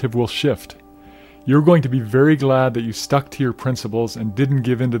narrative will shift. You're going to be very glad that you stuck to your principles and didn't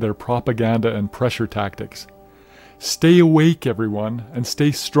give in to their propaganda and pressure tactics. Stay awake, everyone, and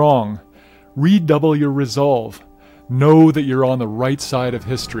stay strong. Redouble your resolve. Know that you're on the right side of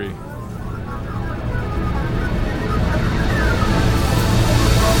history.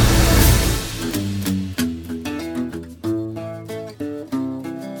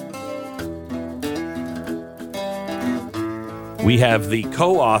 We have the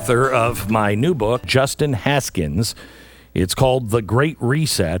co-author of my new book, Justin Haskins. It's called The Great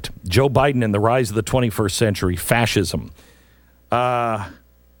Reset, Joe Biden and the Rise of the 21st Century Fascism.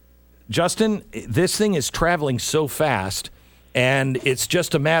 Justin, this thing is traveling so fast, and it's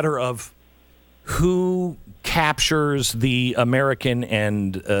just a matter of who captures the American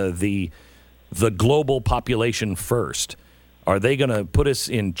and the global population first. Are they going to put us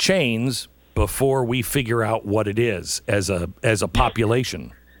in chains before we figure out what it is as a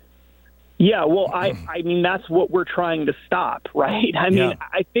population? Yeah, well, I mean, that's what we're trying to stop, right? I mean,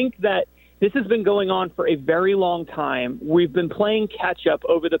 I think that this has been going on for a very long time. We've been playing catch up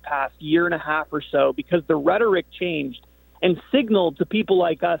over the past year and a half or so because the rhetoric changed and signaled to people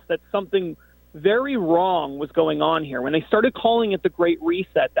like us that something very wrong was going on here. When they started calling it the Great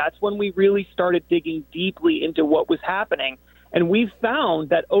Reset, that's when we really started digging deeply into what was happening. And we've found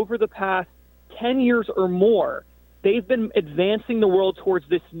that over the past 10 years or more, they've been advancing the world towards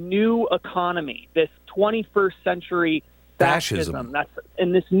this new economy, this 21st century fascism.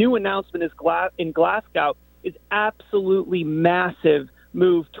 And this new announcement in Glasgow is absolutely massive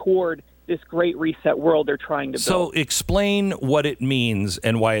move toward this Great Reset world they're trying to build. So explain what it means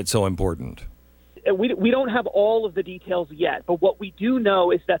and why it's so important. We don't have all of the details yet, but what we do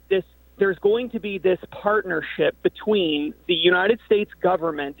know is that there's going to be this partnership between the United States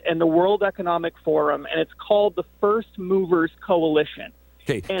government and the World Economic Forum, and it's called the First Movers Coalition.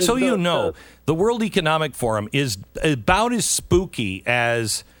 Okay, and so the World Economic Forum is about as spooky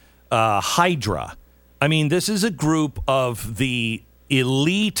as Hydra. I mean, this is a group of the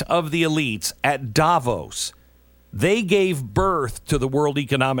elite of the elites at Davos. They gave birth to the World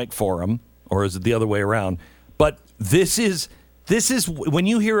Economic Forum, or is it the other way around? But this is when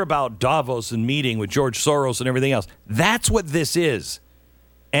you hear about Davos and meeting with George Soros and everything else, that's what this is.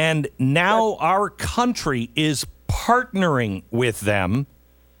 And now our country is partnering with them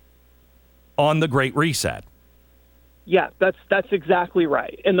on the Great Reset. Yeah, that's exactly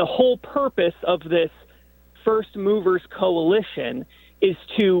right. And the whole purpose of this First Movers Coalition is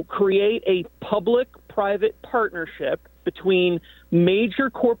to create a public-private partnership between major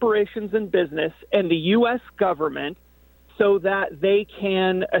corporations and business and the U.S. government so that they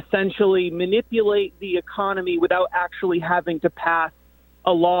can essentially manipulate the economy without actually having to pass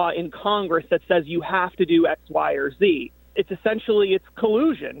a law in Congress that says you have to do X, Y, or Z. It's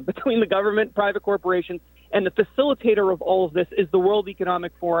collusion between the government, private corporations, and the facilitator of all of this is the World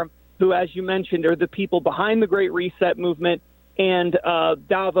Economic Forum, who, as you mentioned, are the people behind the Great Reset movement and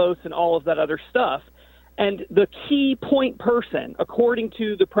Davos and all of that other stuff. And the key point person, according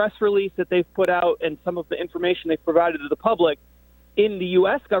to the press release that they've put out and some of the information they've provided to the public in the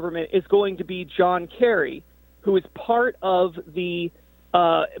U.S. government, is going to be John Kerry, who is part of the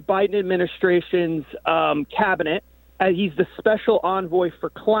Biden administration's cabinet. He's the special envoy for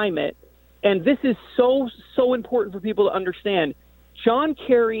climate. And this is so important for people to understand. John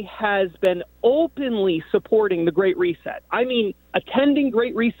Kerry has been openly supporting the Great Reset. I mean, attending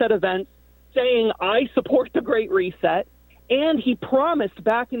Great Reset events, saying, I support the Great Reset. And he promised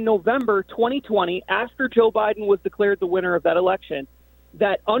back in November 2020, after Joe Biden was declared the winner of that election,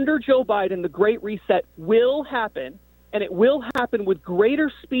 that under Joe Biden, the Great Reset will happen, and it will happen with greater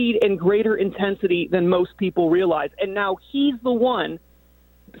speed and greater intensity than most people realize. And now he's the one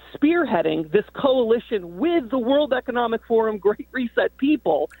spearheading this coalition with the World Economic Forum Great Reset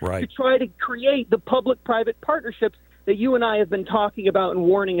people to try to create the public-private partnerships that you and I have been talking about and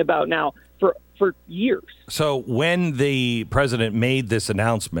warning about now for years. So when the president made this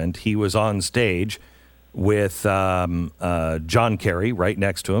announcement, he was on stage with John Kerry right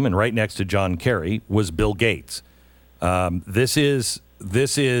next to him, and right next to John Kerry was Bill Gates. This is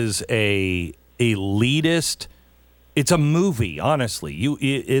a elitist. It's a movie, honestly.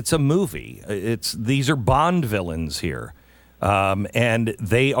 It's a movie. These are Bond villains here, and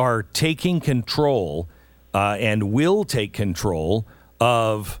they are taking control and will take control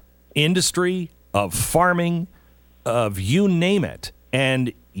of industry, of farming, of you name it.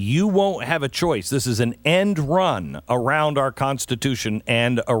 And you won't have a choice. This is an end run around our Constitution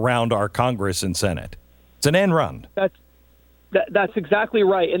and around our Congress and Senate. It's an end run. That's exactly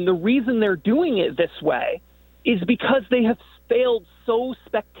right. And the reason they're doing it this way is because they failed so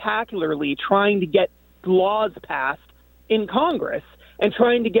spectacularly trying to get laws passed in Congress and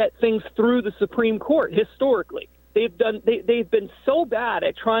trying to get things through the Supreme Court historically. They've been so bad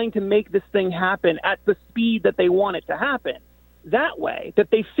at trying to make this thing happen at the speed that they want it to happen that way, that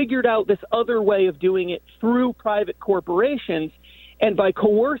they figured out this other way of doing it through private corporations. And by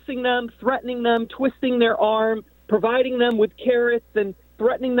coercing them, threatening them, twisting their arm, providing them with carrots and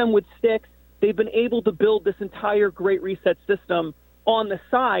threatening them with sticks, they've been able to build this entire Great Reset system on the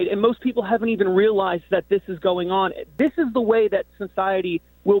side. And most people haven't even realized that this is going on. This is the way that society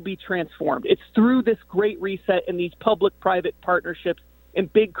will be transformed. It's through this Great Reset and these public-private partnerships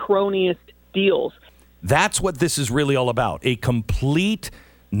and big cronyist deals. That's what this is really all about. A complete,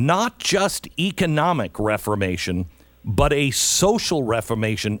 not just economic reformation, but a social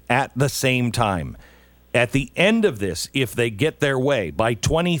reformation at the same time. At the end of this, if they get their way, by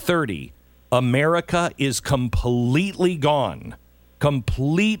 2030, America is completely gone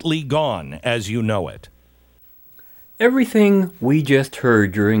as you know it. Everything we just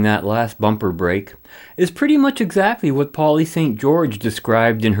heard during that last bumper break is pretty much exactly what Polly St. George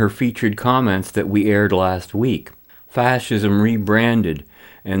described in her featured comments that we aired last week. Fascism rebranded,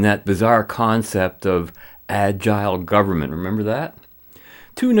 and that bizarre concept of agile government. Remember that?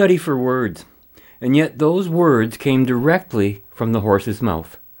 Too nutty for words. And yet those words came directly from the horse's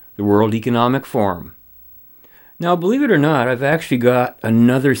mouth, the World Economic Forum. Now, believe it or not, I've actually got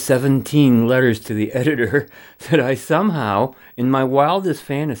another 17 letters to the editor that I somehow, in my wildest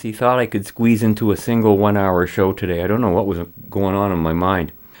fantasy, thought I could squeeze into a single 1-hour show today. I don't know what was going on in my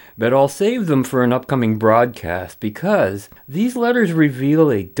mind. But I'll save them for an upcoming broadcast because these letters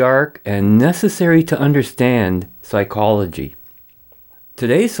reveal a dark and necessary to understand psychology.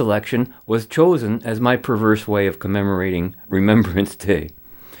 Today's selection was chosen as my perverse way of commemorating Remembrance Day,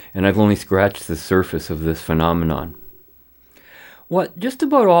 and I've only scratched the surface of this phenomenon. What just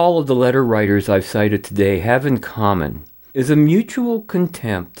about all of the letter writers I've cited today have in common is a mutual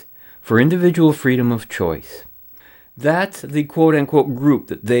contempt for individual freedom of choice. That's the quote-unquote group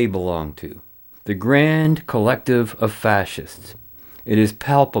that they belong to, the grand collective of fascists. It is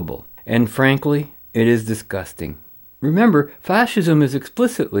palpable, and frankly, it is disgusting. Remember, fascism is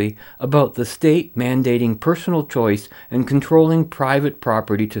explicitly about the state mandating personal choice and controlling private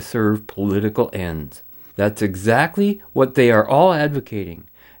property to serve political ends. That's exactly what they are all advocating,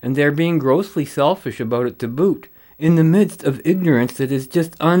 and they're being grossly selfish about it to boot, in the midst of ignorance that is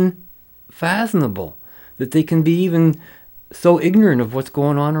just unfathomable, that they can be even so ignorant of what's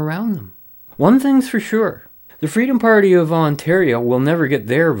going on around them. One thing's for sure, the Freedom Party of Ontario will never get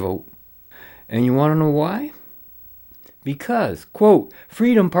their vote. And you want to know why? Because, quote,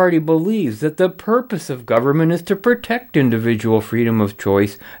 Freedom Party believes that the purpose of government is to protect individual freedom of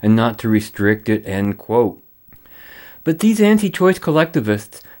choice and not to restrict it, end quote. But these anti-choice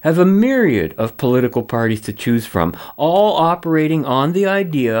collectivists have a myriad of political parties to choose from, all operating on the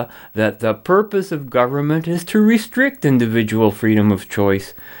idea that the purpose of government is to restrict individual freedom of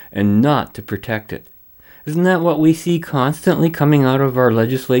choice and not to protect it. Isn't that what we see constantly coming out of our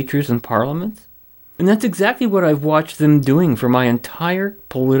legislatures and parliaments? And that's exactly what I've watched them doing for my entire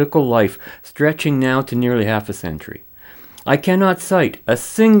political life, stretching now to nearly half a century. I cannot cite a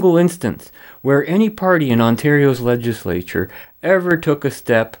single instance where any party in Ontario's legislature ever took a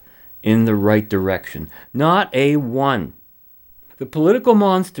step in the right direction. Not a one. The political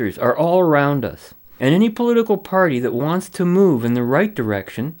monsters are all around us, and any political party that wants to move in the right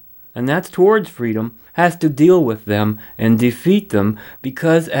direction, and that's towards freedom, has to deal with them and defeat them,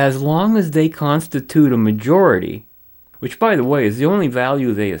 because as long as they constitute a majority, which by the way is the only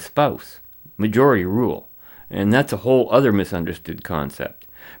value they espouse, majority rule, and that's a whole other misunderstood concept.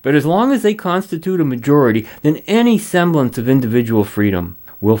 But as long as they constitute a majority, then any semblance of individual freedom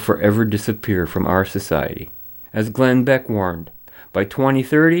will forever disappear from our society. As Glenn Beck warned, by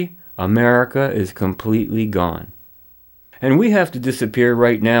 2030, America is completely gone. And we have to disappear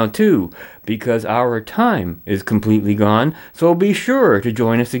right now too, because our time is completely gone, so be sure to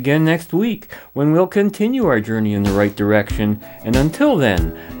join us again next week when we'll continue our journey in the right direction. And until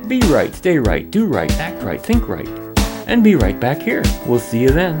then, be right, stay right, do right, act right, think right, and be right back here. We'll see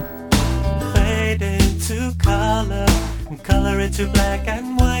you then. Fade into color, and color into black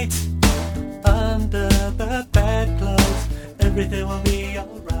and white. Under the bedclothes, everything will be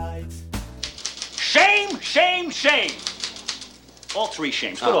alright. Shame, shame, shame. All three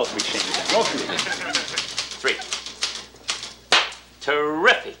shames. Put all three shames down. All three.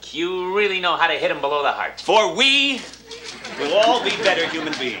 Terrific. You really know how to hit them below the heart. For we will all be better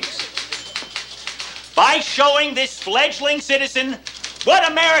human beings by showing this fledgling citizen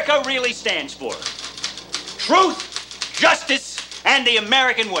what America really stands for. Truth, justice, and the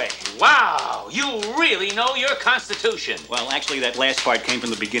American way. Wow, you really know your Constitution. Well, actually, that last part came from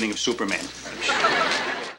the beginning of Superman.